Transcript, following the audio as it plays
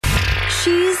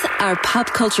She's our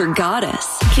pop culture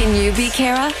goddess. Can you be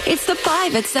Kara? It's the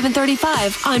 5 at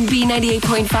 7:35 on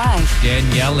B98.5.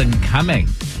 Danielle and Cumming.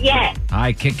 Yes.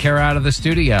 I kick Kara out of the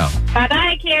studio.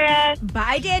 Bye-bye, Kara.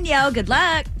 Bye, Danielle. Good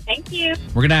luck. Thank you.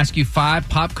 We're going to ask you 5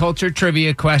 pop culture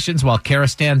trivia questions while Kara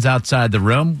stands outside the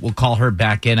room. We'll call her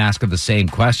back in, ask her the same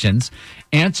questions.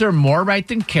 Answer more right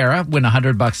than Kara, win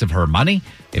 $100 of her money.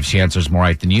 If she answers more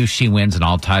right than you, she wins and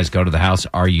all ties go to the house.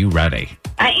 Are you ready?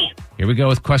 I am. Here we go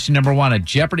with question number 1. A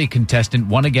Jeopardy contestant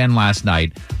won again last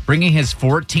night, bringing his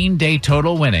 14-day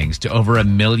total winnings to over $1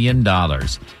 million.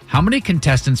 How many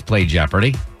contestants play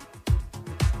Jeopardy?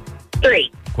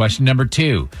 3. Question number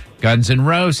 2. Guns N'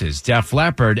 Roses, Def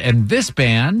Leppard, and this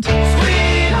band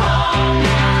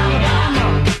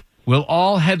will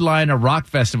all headline a rock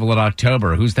festival in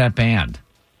October. Who's that band?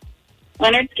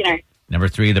 Leonard Skinner. Number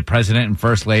 3, the president and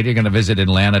first lady are going to visit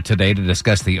Atlanta today to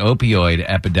discuss the opioid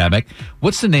epidemic.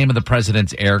 What's the name of the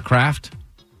president's aircraft?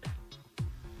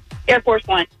 Air Force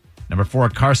One. Number 4,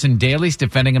 Carson Daly's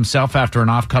defending himself after an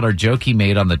off-color joke he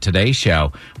made on the Today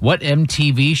Show. What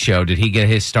MTV show did he get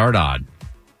his start on?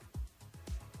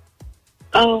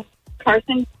 Oh,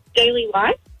 Carson Daily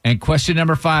Live? And question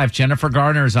number 5, Jennifer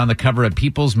Garner is on the cover of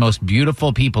People's Most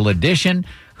Beautiful People edition.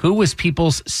 Who was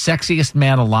People's Sexiest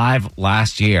Man Alive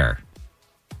last year?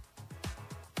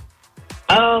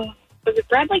 Oh, was it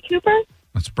Bradley Cooper?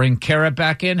 Let's bring Kara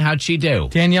back in. How'd she do?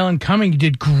 Danielle and Cumming, you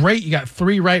did great. You got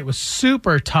 3 right with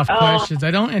super tough questions.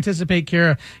 I don't anticipate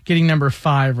Kara getting number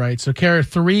 5 right. So, Kara,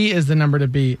 3 is the number to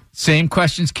beat. Same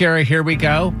questions, Kara. Here we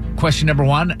go. Question number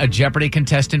 1. A Jeopardy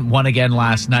contestant won again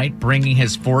last night, bringing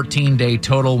his 14-day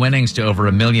total winnings to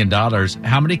over $1 million.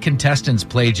 How many contestants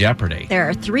play Jeopardy? There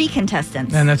are 3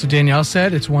 contestants. And that's what Danielle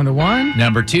said. It's 1-1.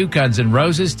 Number 2, Guns N'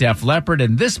 Roses, Def Leppard,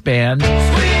 and this band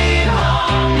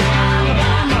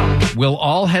will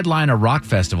all headline a rock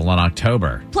festival in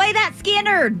October. Play that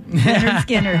Skinner. Leonard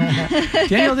Skinner.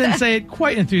 Danielle didn't say it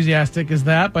quite enthusiastic as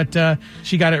that, but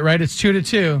she got it right. It's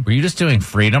 2-2. Were you just doing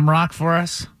freedom rock for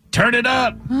us? Turn it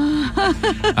up.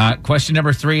 Question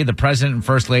number 3. The president and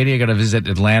first lady are going to visit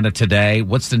Atlanta today.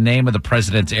 What's the name of the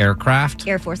president's aircraft?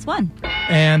 Air Force One.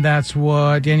 And that's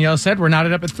what Danielle said. We're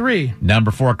knotted up at 3.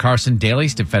 Number 4, Carson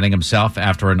Daly's defending himself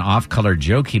after an off-color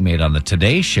joke he made on the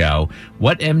Today Show.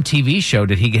 What MTV show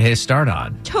did he get his start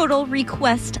on? Total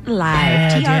Request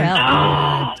Live.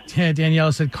 TRL.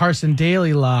 Danielle said Carson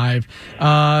Daly Live.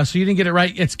 So you didn't get it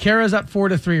right. It's Kara's up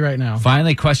 4-3 right now.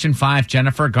 Finally, question 5.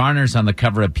 Jennifer Garner's on the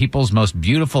cover of People's Most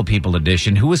Beautiful People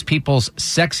edition. Who was People's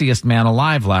Sexiest Man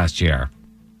Alive last year?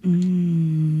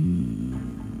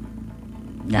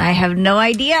 I have no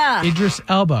idea. Idris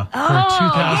Elba for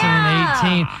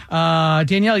 2018. Yeah.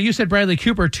 Danielle, you said Bradley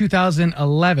Cooper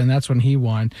 2011. That's when he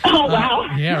won. Oh, wow.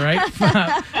 Yeah, right?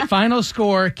 Final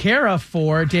score, Kara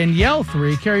 4, Danielle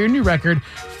 3. Kara, your new record,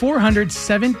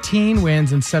 417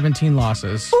 wins and 17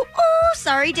 losses. Ooh,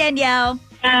 sorry, Danielle.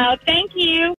 Oh, thank you.